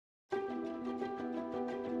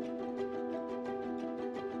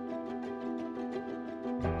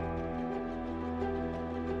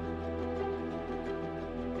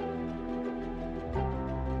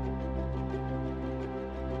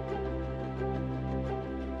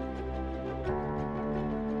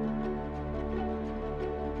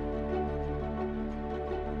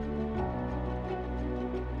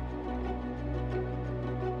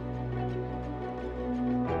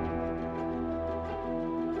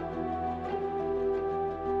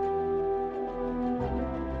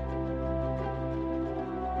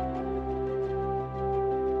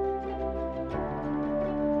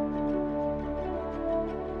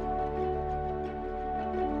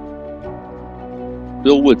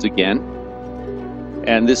Bill Woods again,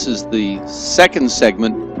 and this is the second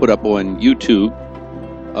segment put up on YouTube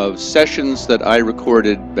of sessions that I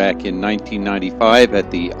recorded back in 1995 at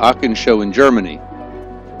the Aachen show in Germany.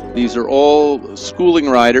 These are all schooling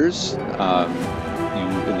riders.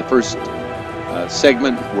 In the first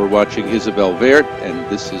segment, we're watching Isabell Werth, and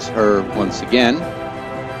this is her once again.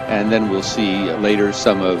 And then we'll see later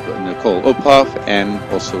some of Nicole Ophoff and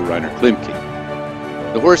also Rainer Klimke.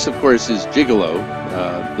 The horse, of course, is Gigolo,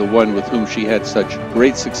 the one with whom she had such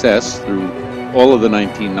great success through all of the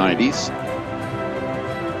 1990s.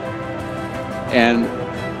 And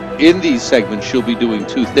in these segments, she'll be doing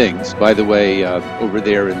two things. By the way, over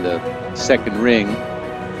there in the second ring,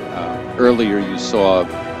 earlier you saw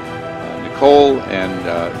Nicole,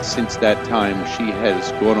 and since that time she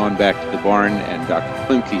has gone on back to the barn, and Dr.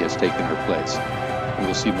 Klimke has taken her place. And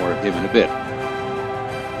we'll see more of him in a bit.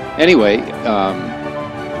 Anyway,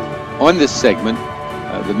 on this segment,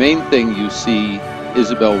 the main thing you see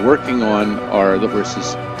Isabell working on are the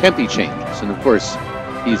horse's tempi changes. And of course,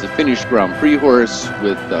 he's a finished Grand Prix horse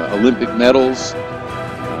with Olympic medals.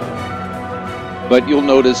 But you'll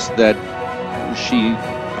notice that she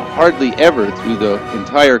hardly ever, through the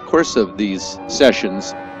entire course of these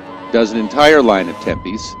sessions, does an entire line of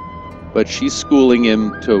tempis, but she's schooling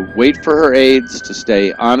him to wait for her aids, to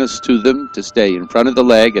stay honest to them, to stay in front of the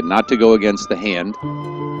leg and not to go against the hand.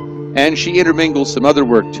 And she intermingles some other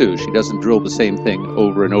work too. She doesn't drill the same thing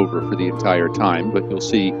over and over for the entire time, but you'll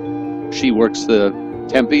see she works the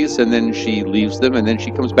tempis and then she leaves them and then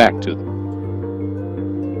she comes back to them.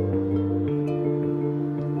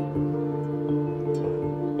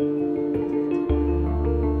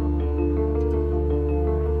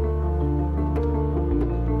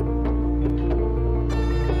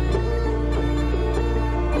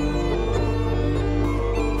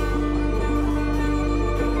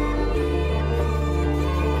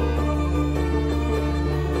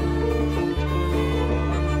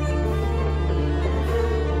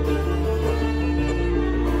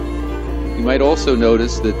 You might also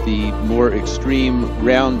notice that the more extreme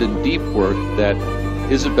round and deep work that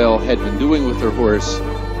Isabell had been doing with her horse,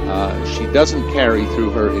 she doesn't carry through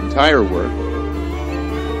her entire work.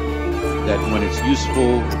 That when it's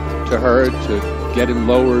useful to her to get him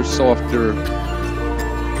lower, softer,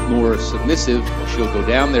 more submissive, she'll go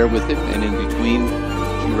down there with him, and in between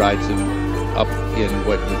she rides him up in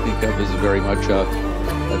what you think of as very much a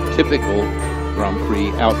typical Grand Prix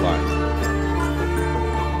outline.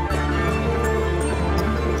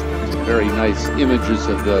 Very nice images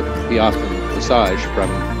of the Aachen Dressage from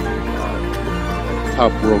a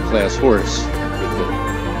top world-class horse with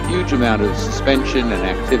a huge amount of suspension and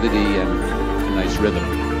activity and a nice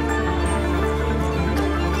rhythm.